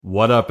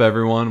What up,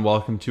 everyone?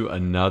 Welcome to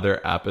another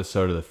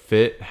episode of the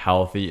Fit,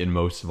 Healthy, and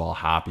most of all,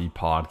 Happy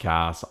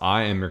podcast.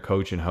 I am your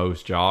coach and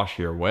host, Josh,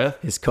 here with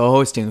his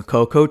co-host and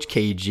co-coach,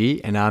 KG,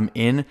 and I'm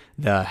in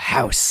the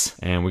house.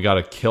 And we got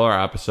a killer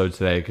episode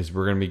today because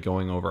we're going to be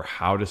going over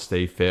how to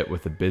stay fit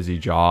with a busy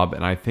job.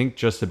 And I think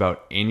just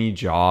about any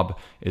job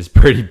is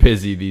pretty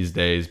busy these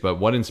days. But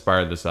what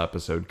inspired this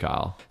episode,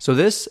 Kyle? So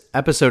this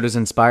episode is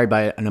inspired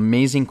by an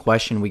amazing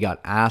question we got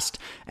asked,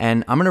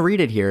 and I'm going to read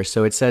it here.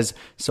 So it says,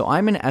 so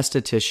I'm an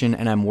esthetician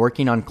and I'm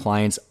working on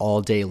clients all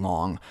day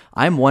long.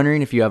 I'm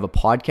wondering if you have a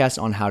podcast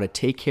on how to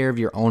take care of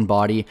your own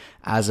body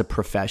as a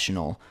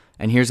professional.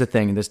 And here's the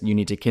thing, this you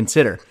need to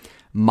consider.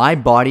 My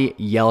body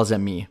yells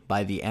at me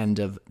by the end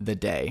of the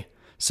day.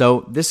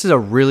 So this is a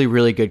really,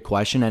 really good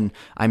question, and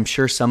I'm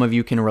sure some of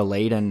you can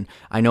relate. And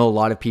I know a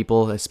lot of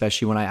people,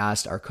 especially when I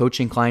asked our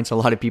coaching clients, a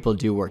lot of people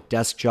do work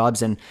desk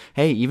jobs, and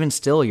hey, even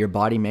still, your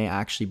body may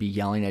actually be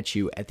yelling at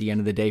you at the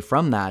end of the day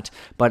from that.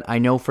 But I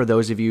know for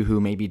those of you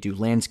who maybe do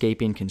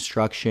landscaping,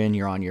 construction,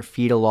 you're on your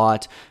feet a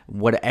lot,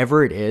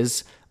 whatever it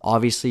is,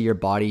 obviously, your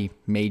body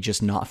may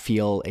just not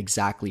feel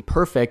exactly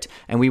perfect,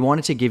 and we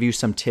wanted to give you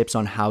some tips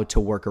on how to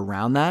work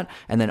around that,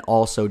 and then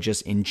also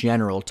just in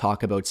general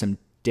talk about some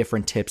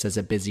different tips as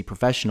a busy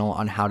professional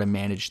on how to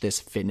manage this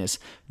fitness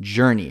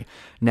journey.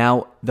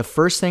 Now, the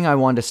first thing I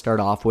want to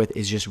start off with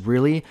is just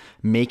really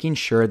making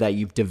sure that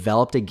you've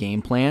developed a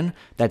game plan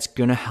that's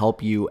going to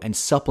help you and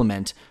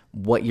supplement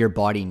what your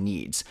body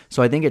needs.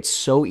 So I think it's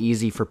so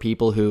easy for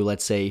people who,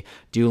 let's say,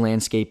 do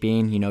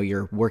landscaping,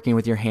 you're working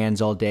with your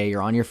hands all day,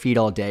 you're on your feet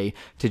all day,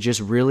 to just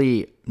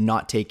really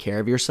not take care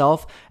of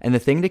yourself. And the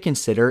thing to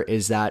consider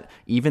is that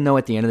even though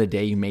at the end of the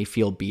day you may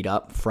feel beat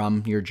up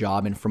from your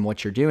job and from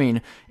what you're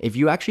doing, if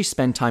you actually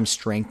spend time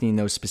strengthening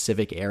those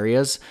specific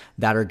areas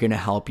that are going to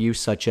help you,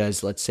 such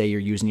as, let's say you're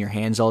using your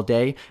hands all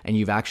day and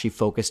you've actually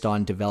focused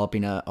on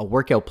developing a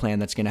workout plan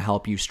that's going to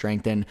help you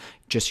strengthen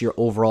just your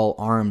overall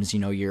arms,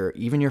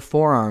 even your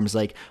forearms,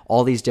 like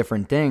all these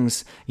different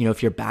things.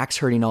 If your back's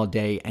hurting all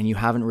day and you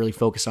haven't really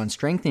focused on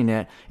strengthening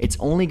it, it's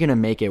only going to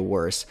make it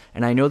worse.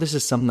 And I know this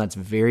is something that's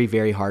very,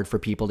 very hard for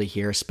people to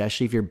hear,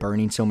 especially if you're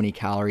burning so many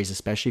calories,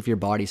 especially if your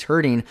body's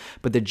hurting.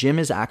 But the gym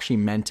is actually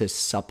meant to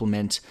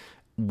supplement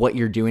what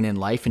you're doing in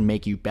life and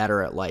make you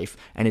better at life.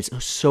 And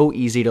it's so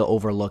easy to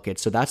overlook it.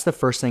 So that's the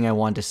first thing I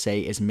want to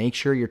say is make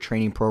sure your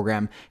training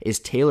program is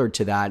tailored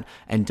to that,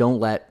 and don't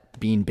let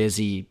being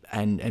busy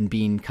and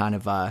being kind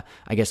of,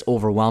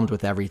 overwhelmed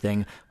with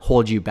everything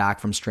hold you back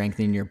from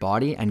strengthening your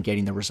body and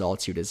getting the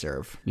results you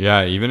deserve.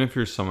 Yeah, even if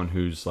you're someone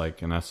who's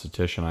like an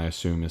esthetician, I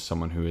assume is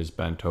someone who is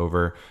bent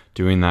over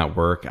doing that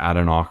work at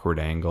an awkward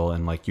angle,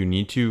 and like you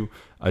need to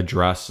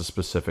address the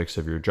specifics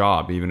of your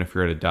job. Even if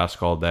you're at a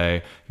desk all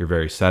day, you're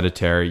very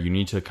sedentary, you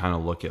need to kind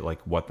of look at like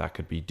what that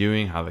could be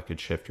doing, how that could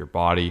shift your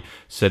body.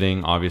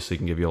 Sitting obviously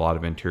can give you a lot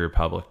of anterior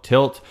pelvic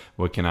tilt,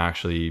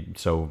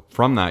 so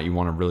from that you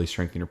want to really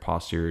strengthen your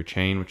posterior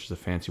chain, which is a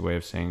fancy way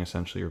of saying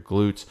essentially your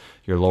glutes,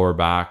 your lower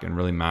back, and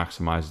really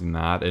maximizing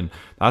that. And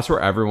that's where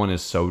everyone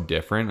is so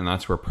different, and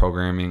that's where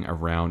programming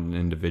around an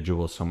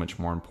individual is so much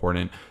more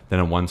important than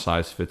a one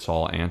size fits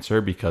all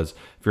answer. Because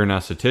if you're an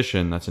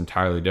esthetician, that's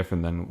entirely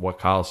different than what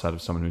Kyle said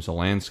of someone who's a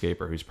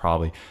landscaper, who's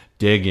probably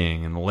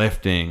digging and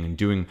lifting and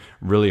doing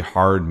really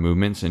hard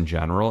movements in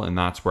general. And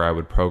that's where I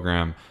would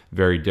program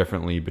very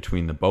differently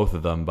between the both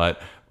of them.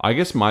 But I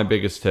guess my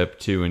biggest tip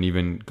too, and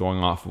even going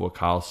off of what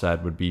Kyle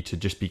said, would be to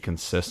just be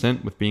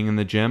consistent with being in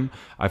the gym.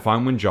 I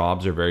find when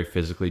jobs are very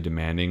physically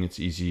demanding, it's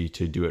easy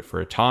to do it for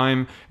a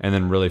time and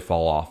then really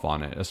fall off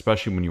on it,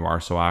 especially when you are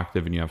so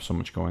active and you have so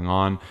much going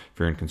on. If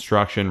you're in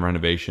construction,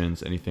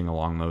 renovations, anything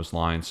along those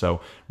lines.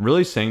 So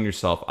really saying to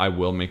yourself, I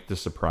will make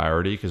this a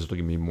priority because it'll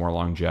give me more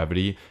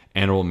longevity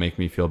and it will make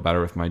me feel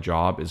better with my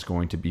job, is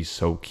going to be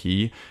so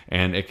key.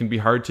 And it can be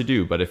hard to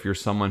do, but if you're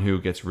someone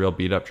who gets real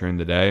beat up during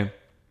the day,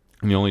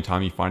 and the only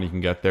time you find you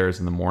can get there is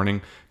in the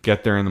morning,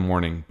 get there in the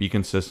morning. Be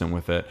consistent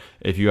with it.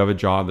 If you have a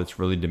job that's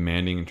really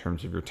demanding in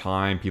terms of your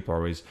time, people are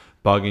always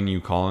bugging you,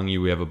 calling you.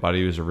 We have a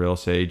buddy who's a real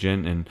estate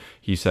agent, and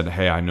he said,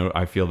 hey,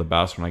 I feel the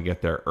best when I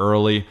get there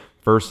early,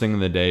 first thing in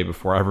the day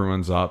before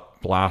everyone's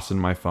up, blasting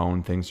my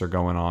phone, things are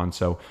going on.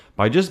 So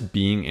by just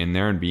being in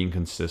there and being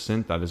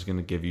consistent, that is going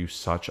to give you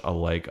such a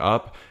leg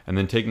up. And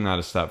then taking that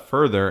a step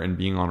further and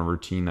being on a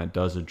routine that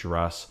does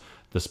address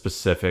the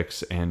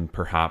specifics and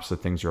perhaps the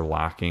things you're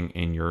lacking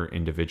in your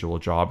individual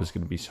job is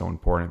going to be so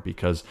important,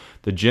 because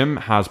the gym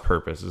has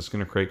purpose. It's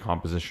going to create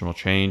compositional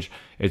change.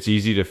 It's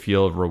easy to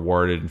feel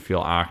rewarded and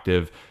feel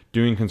active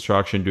doing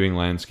construction, doing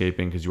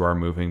landscaping, because you are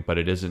moving, but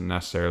it isn't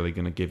necessarily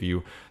going to give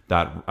you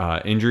that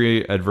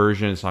injury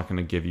aversion. It's not going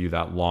to give you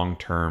that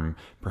long-term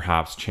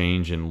perhaps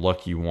change in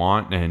look you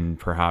want, and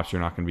perhaps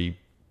you're not going to be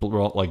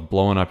like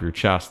blowing up your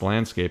chest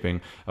landscaping.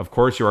 Of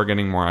course, you are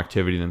getting more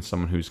activity than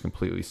someone who's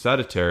completely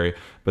sedentary,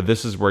 but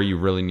this is where you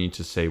really need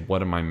to say,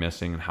 what am I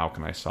missing and how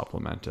can I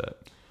supplement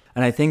it?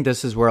 And I think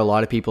this is where a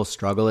lot of people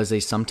struggle is they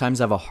sometimes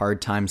have a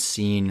hard time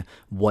seeing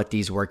what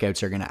these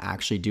workouts are going to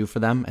actually do for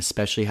them,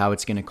 especially how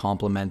it's going to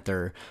complement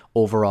their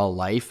overall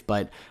life.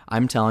 But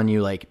I'm telling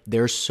you, like,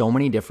 there's so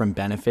many different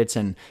benefits.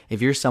 And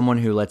if you're someone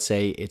who, let's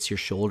say it's your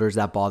shoulders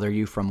that bother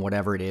you from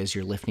whatever it is,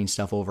 you're lifting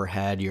stuff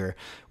overhead, you're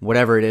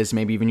whatever it is,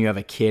 maybe even you have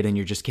a kid and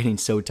you're just getting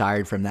so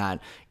tired from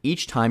that.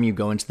 Each time you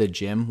go into the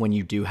gym, when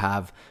you do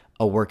have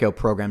a workout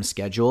program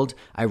scheduled,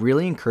 I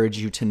really encourage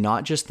you to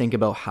not just think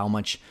about how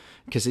much,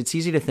 because it's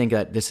easy to think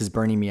that this is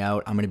burning me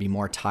out, I'm going to be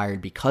more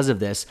tired because of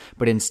this,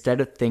 but instead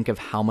of think of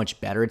how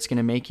much better it's going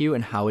to make you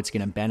and how it's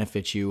going to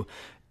benefit you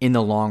in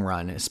the long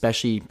run,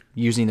 especially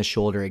using the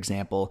shoulder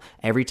example.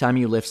 Every time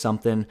you lift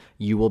something,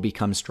 you will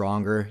become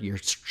stronger. Your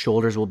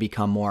shoulders will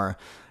become more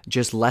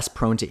just less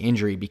prone to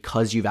injury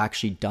because you've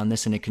actually done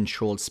this in a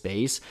controlled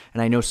space.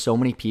 And I know so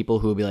many people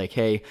who will be like,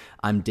 hey,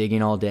 I'm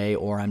digging all day,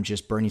 or I'm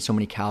just burning so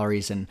many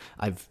calories and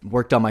I've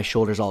worked on my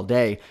shoulders all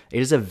day. It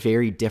is a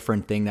very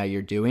different thing that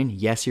you're doing.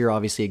 Yes, you're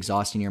obviously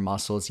exhausting your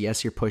muscles.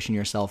 Yes, you're pushing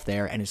yourself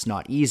there and it's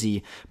not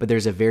easy, but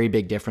there's a very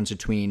big difference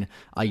between,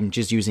 I'm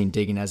just using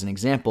digging as an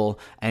example,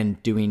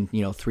 and doing,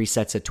 3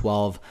 sets of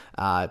 12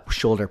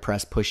 shoulder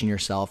press, pushing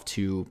yourself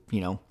to,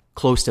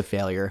 close to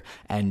failure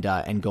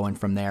and going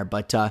from there.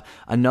 But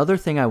another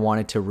thing I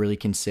wanted to really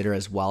consider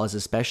as well is,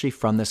 especially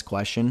from this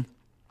question,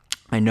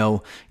 I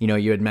know,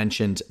 you had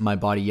mentioned my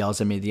body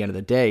yells at me at the end of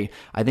the day.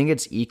 I think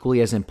it's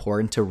equally as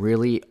important to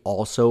really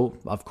also,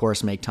 of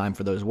course, make time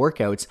for those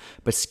workouts,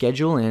 but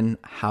schedule in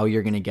how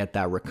you're going to get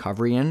that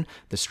recovery in,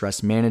 the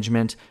stress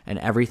management, and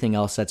everything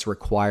else that's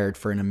required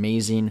for an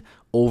amazing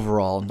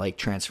overall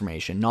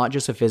transformation, not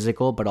just a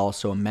physical, but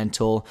also a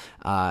mental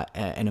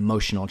and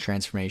emotional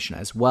transformation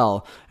as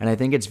well. And I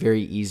think it's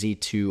very easy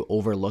to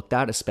overlook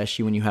that,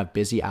 especially when you have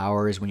busy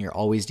hours, when you're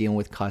always dealing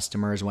with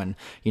customers, when,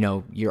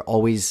 you're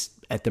always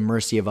at the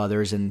mercy of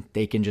others and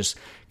they can just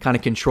kind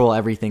of control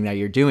everything that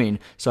you're doing.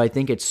 So I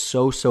think it's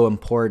so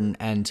important.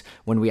 And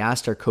when we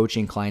asked our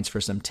coaching clients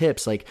for some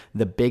tips,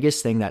 the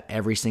biggest thing that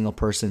every single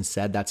person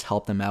said that's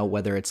helped them out,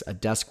 whether it's a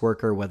desk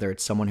worker, whether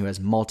it's someone who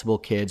has multiple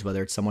kids,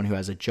 whether it's someone who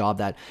has a job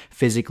that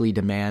physically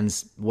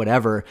demands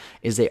whatever,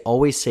 is they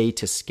always say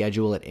to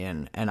schedule it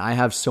in. And I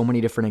have so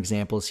many different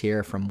examples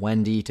here, from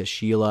Wendy to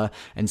Sheila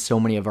and so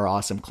many of our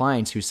awesome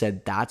clients who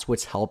said that's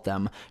what's helped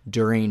them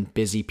during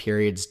busy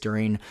periods,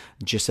 during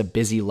just a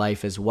busy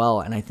life as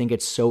well. And I think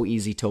it's so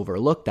easy to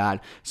overlook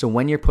that. So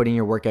when you're putting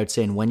your workouts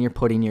in, when you're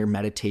putting your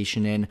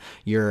meditation in,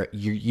 your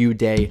you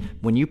day,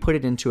 when you put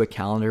it into a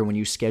calendar, when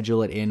you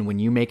schedule it in, when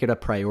you make it a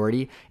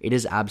priority, it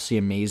is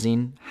absolutely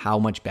amazing how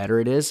much better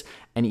it is.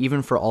 And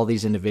even for all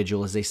these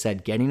individuals, they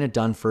said getting it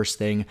done first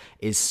thing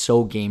is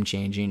so game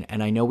changing.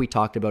 And I know we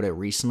talked about it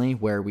recently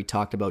where we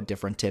talked about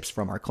different tips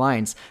from our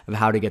clients of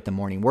how to get the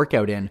morning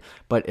workout in.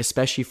 But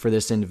especially for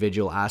this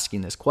individual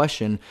asking this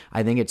question,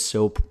 I think it's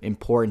so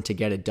important to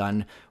get it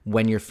done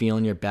when you're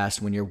feeling your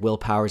best, when your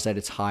willpower is at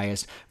its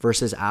highest,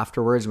 versus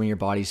afterwards when your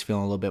body's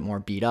feeling a little bit more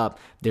beat up.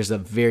 There's a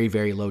very,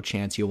 very low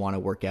chance you'll want to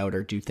work out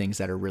or do things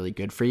that are really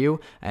good for you.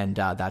 And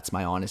that's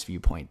my honest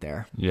viewpoint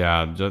there.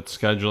 Yeah,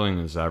 just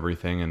scheduling is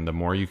everything. And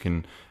the more you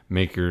can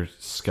make your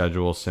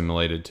schedule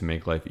simulated to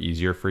make life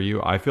easier for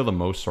you. I feel the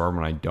most sore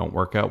when I don't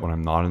work out, when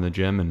I'm not in the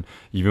gym. And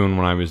even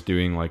when I was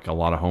doing a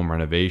lot of home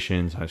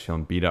renovations, I was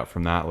feeling beat up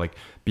from that.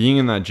 Being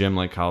in that gym,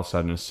 like Kyle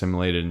said, in a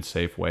simulated and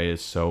safe way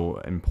is so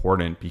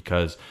important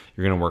because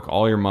you're going to work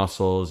all your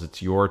muscles.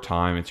 It's your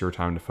time. It's your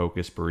time to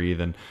focus, breathe.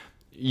 And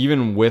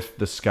even with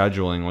the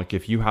scheduling,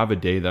 if you have a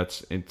day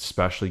that's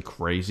especially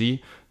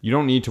crazy, you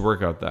don't need to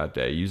work out that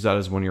day. Use that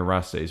as one of your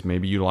rest days.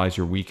 Maybe utilize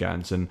your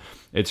weekends. And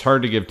it's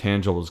hard to give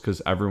tangibles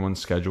because everyone's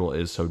schedule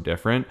is so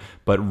different,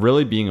 but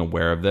really being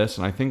aware of this.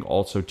 And I think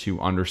also to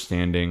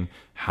understanding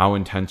how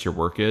intense your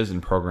work is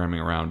and programming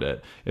around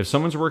it. If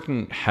someone's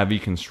working heavy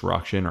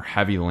construction or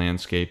heavy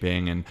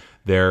landscaping and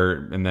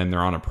then they're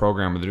on a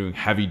program where they're doing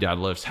heavy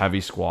deadlifts, heavy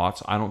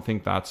squats, I don't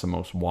think that's the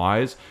most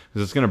wise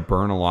because it's going to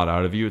burn a lot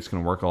out of you. It's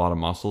going to work a lot of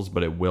muscles,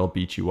 but it will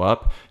beat you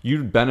up.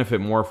 You'd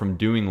benefit more from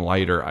doing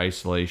lighter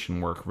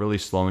isolation work, really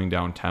slowing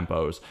down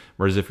tempos.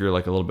 Whereas if you're a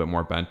little bit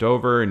more bent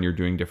over and you're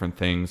doing different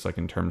things,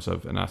 in terms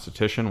of an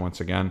esthetician,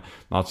 once again,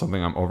 not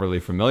something I'm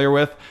overly familiar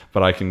with,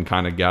 but I can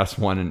kind of guess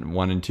one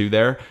and two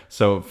there.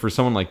 So for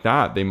someone like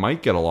that, they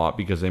might get a lot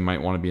because they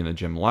might want to be in the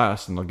gym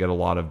less, and they'll get a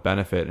lot of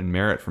benefit and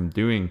merit from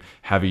doing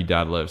heavy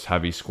deadlifts,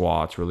 heavy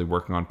squats, really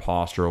working on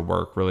postural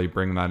work, really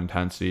bringing that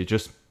intensity. It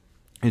just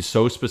is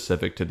so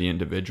specific to the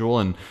individual,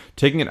 and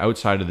taking it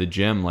outside of the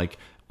gym,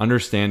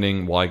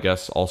 understanding, well, I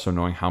guess also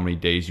knowing how many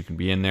days you can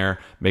be in there,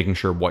 making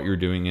sure what you're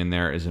doing in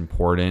there is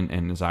important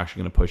and is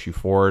actually going to push you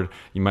forward.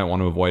 You might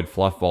want to avoid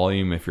fluff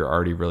volume if you're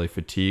already really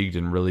fatigued,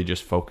 and really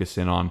just focus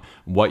in on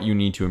what you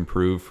need to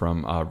improve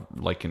from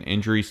an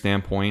injury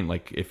standpoint.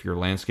 If you're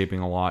landscaping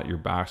a lot, your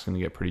back's going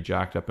to get pretty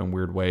jacked up in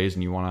weird ways,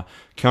 and you want to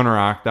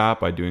counteract that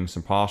by doing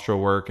some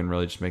postural work and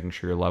really just making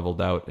sure you're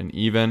leveled out and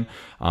even.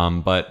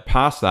 But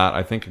past that,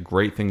 I think a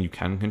great thing you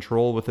can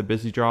control with a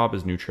busy job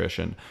is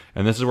nutrition.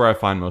 And this is where I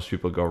find most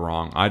people go go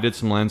wrong. I did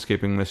some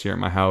landscaping this year at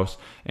my house,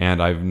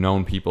 and I've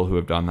known people who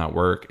have done that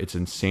work. It's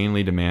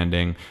insanely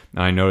demanding.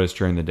 And I noticed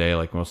during the day,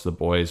 like most of the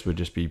boys would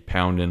just be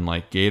pounding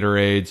like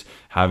Gatorades,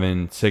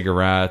 having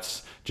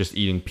cigarettes, just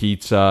eating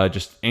pizza,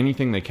 just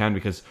anything they can,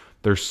 because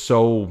they're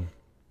so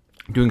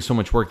doing so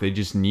much work. They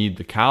just need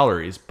the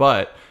calories.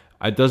 But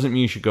it doesn't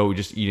mean you should go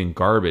just eating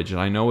garbage.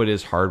 And I know it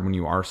is hard when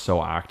you are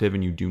so active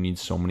and you do need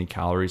so many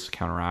calories to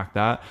counteract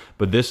that.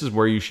 But this is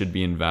where you should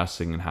be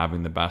investing in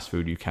having the best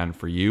food you can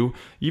for you.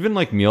 Even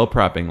like meal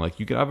prepping,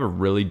 like you could have a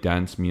really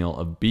dense meal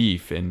of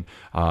beef and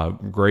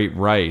great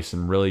rice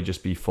and really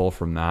just be full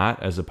from that,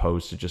 as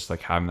opposed to just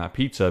like having that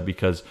pizza,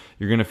 because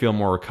you're going to feel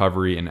more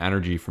recovery and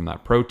energy from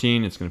that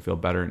protein. It's going to feel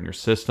better in your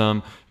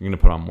system. You're going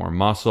to put on more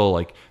muscle.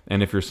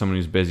 And if you're someone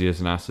who's busy as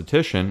an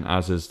esthetician,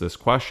 as is this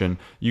question,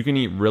 you can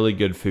eat really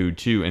good food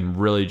too, and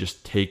really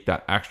just take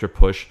that extra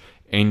push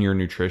in your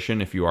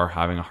nutrition if you are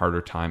having a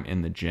harder time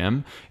in the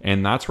gym.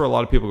 And that's where a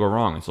lot of people go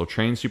wrong. And so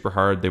train super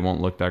hard, they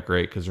won't look that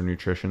great because their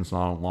nutrition's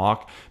not on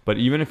lock. But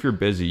even if you're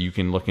busy, you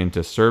can look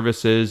into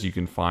services, you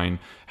can find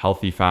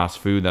healthy fast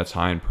food that's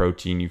high in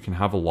protein. You can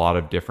have a lot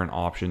of different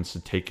options to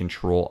take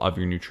control of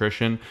your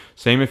nutrition.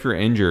 Same if you're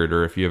injured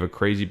or if you have a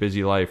crazy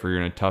busy life or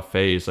you're in a tough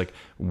phase. Like,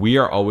 we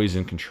are always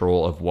in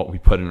control of what we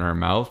put in our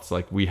mouths.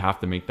 Like, we have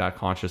to make that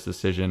conscious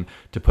decision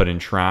to put in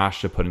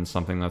trash, to put in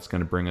something that's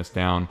going to bring us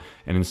down.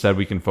 And instead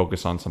we can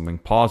focus on something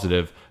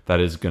positive that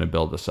is going to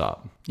build us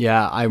up.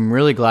 Yeah, I'm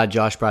really glad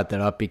Josh brought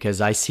that up,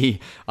 because I see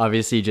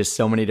obviously just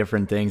so many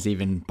different things,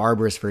 even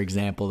barbers, for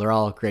example. They're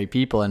all great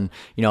people. And,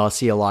 I'll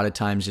see a lot of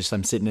times just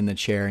I'm sitting in the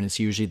chair and it's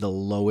usually the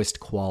lowest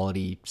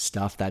quality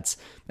stuff that's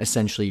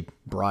essentially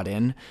brought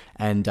in.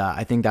 And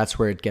I think that's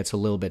where it gets a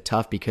little bit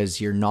tough, because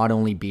you're not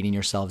only beating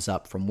yourselves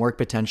up from work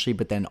potentially,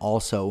 but then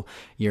also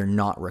you're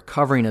not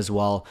recovering as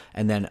well.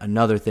 And then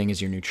another thing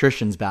is your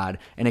nutrition's bad.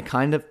 And it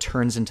kind of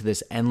turns into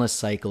this endless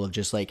cycle of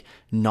just like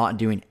not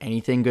doing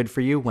anything good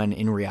for you, when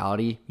in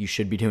reality, you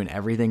should be doing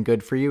everything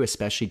good for you,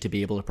 especially to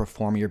be able to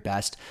perform your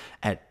best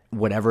at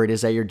whatever it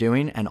is that you're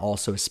doing, and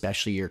also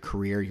especially your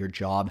career, your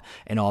job,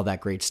 and all that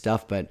great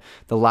stuff. But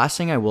the last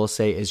thing I will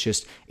say is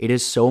just, it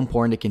is so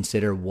important to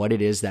consider what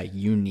it is that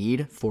you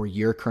need for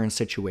your current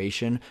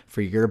situation,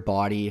 for your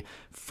body,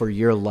 for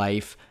your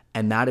life.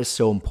 And that is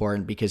so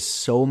important, because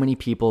so many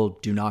people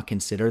do not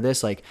consider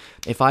this. Like,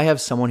 if I have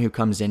someone who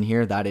comes in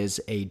here that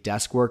is a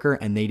desk worker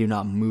and they do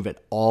not move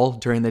at all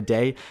during the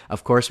day,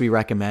 of course we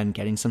recommend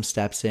getting some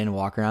steps in,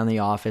 walk around the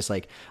office.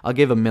 Like, I'll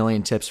give a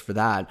million tips for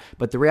that.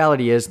 But the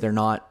reality is they're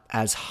not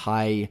as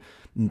high,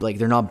 like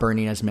they're not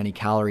burning as many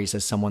calories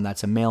as someone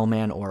that's a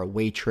mailman or a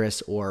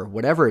waitress or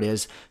whatever it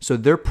is. So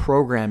their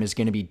program is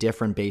going to be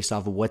different based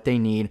off of what they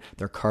need.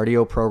 Their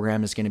cardio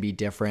program is going to be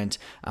different.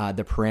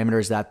 The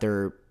parameters that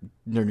their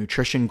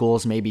nutrition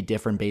goals may be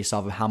different based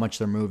off of how much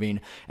they're moving.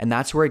 And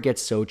that's where it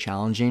gets so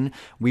challenging.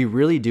 We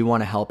really do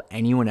want to help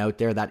anyone out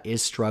there that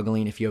is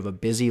struggling. If you have a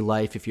busy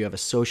life, if you have a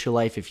social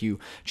life, if you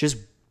just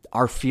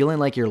are feeling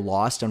like you're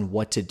lost on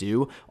what to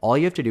do, all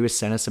you have to do is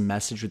send us a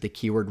message with the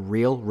keyword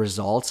real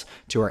results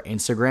to our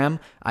Instagram.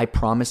 I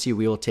promise you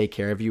we will take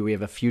care of you. We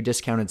have a few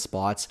discounted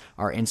spots.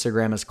 Our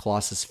Instagram is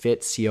Colossus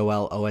Fit,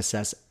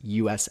 COLOSSUSFIT,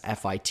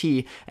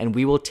 and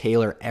we will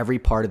tailor every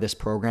part of this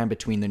program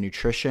between the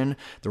nutrition,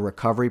 the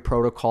recovery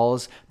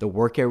protocols, the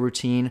workout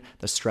routine,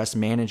 the stress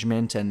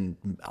management, and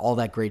all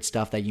that great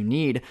stuff that you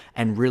need,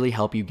 and really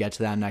help you get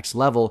to that next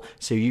level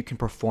so you can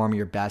perform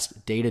your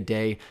best day to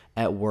day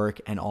at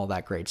work and all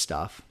that great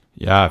stuff.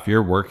 Yeah, if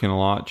you're working a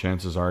lot,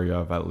 chances are you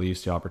have at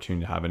least the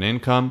opportunity to have an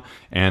income.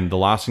 And the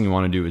last thing you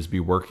want to do is be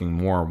working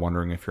more,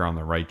 wondering if you're on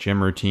the right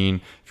gym routine,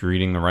 if you're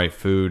eating the right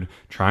food,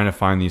 trying to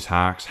find these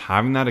hacks.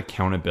 Having that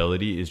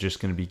accountability is just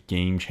going to be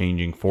game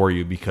changing for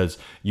you, because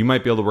you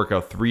might be able to work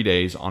out 3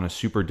 days on a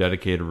super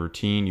dedicated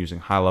routine using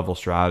high level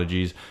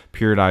strategies,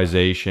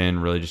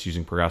 periodization, really just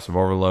using progressive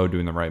overload,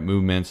 doing the right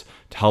movements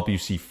to help you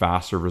see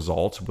faster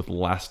results with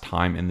less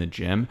time in the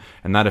gym.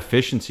 And that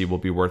efficiency will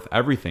be worth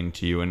everything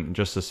to you. And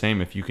just the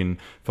same, if you can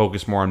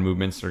focus more on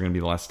movements that are going to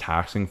be less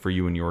taxing for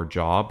you in your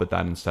job, but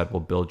that instead will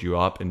build you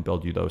up and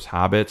build you those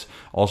habits.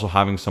 Also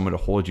having someone to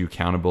hold you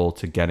accountable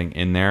to getting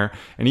in there,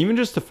 and even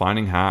just to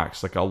finding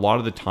hacks. Like, a lot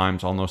of the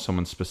times I'll know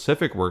someone's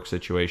specific work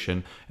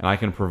situation and I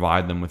can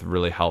provide them with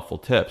really helpful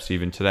tips.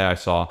 Even today I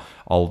saw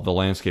all of the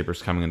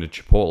landscapers coming into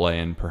Chipotle,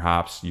 and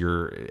perhaps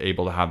you're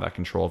able to have that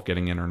control of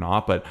getting in or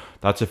not, but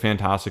that's a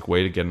fantastic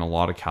way to get in a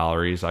lot of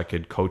calories. I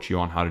could coach you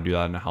on how to do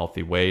that in a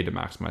healthy way to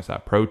maximize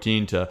that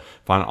protein, to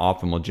find an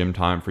optimal gym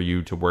time for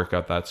you to work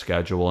out that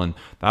schedule. And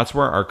that's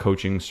where our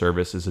coaching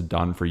service is a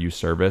done for you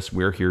service.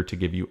 We're here to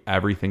give you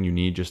everything you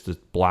need, just as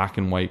black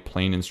and white,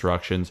 plain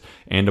instructions,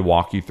 and to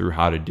walk you through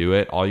how to do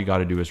it. All you got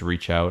to do is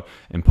reach out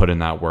and put in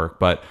that work.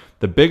 But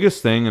the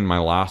biggest thing, and my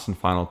last and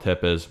final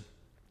tip, is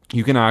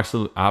You can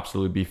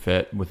absolutely be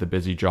fit with a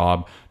busy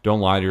job.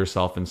 Don't lie to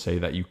yourself and say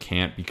that you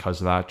can't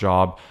because of that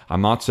job.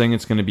 I'm not saying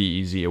it's going to be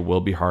easy. It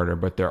will be harder,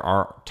 but there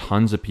are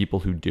tons of people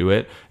who do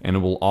it, and it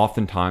will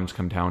oftentimes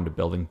come down to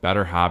building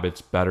better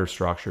habits, better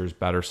structures,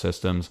 better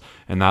systems,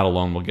 and that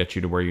alone will get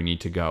you to where you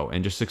need to go.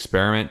 And just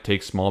experiment,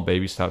 take small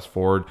baby steps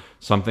forward.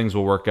 Some things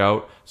will work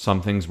out,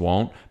 some things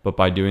won't, but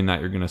by doing that,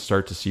 you're going to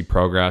start to see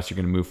progress. You're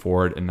going to move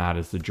forward, and that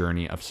is the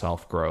journey of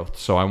self-growth.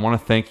 So I want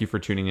to thank you for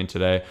tuning in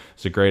today.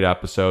 It's a great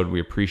episode.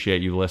 We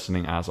appreciate you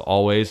listening as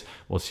always.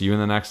 We'll see you in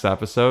the next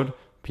episode.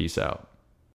 Peace out.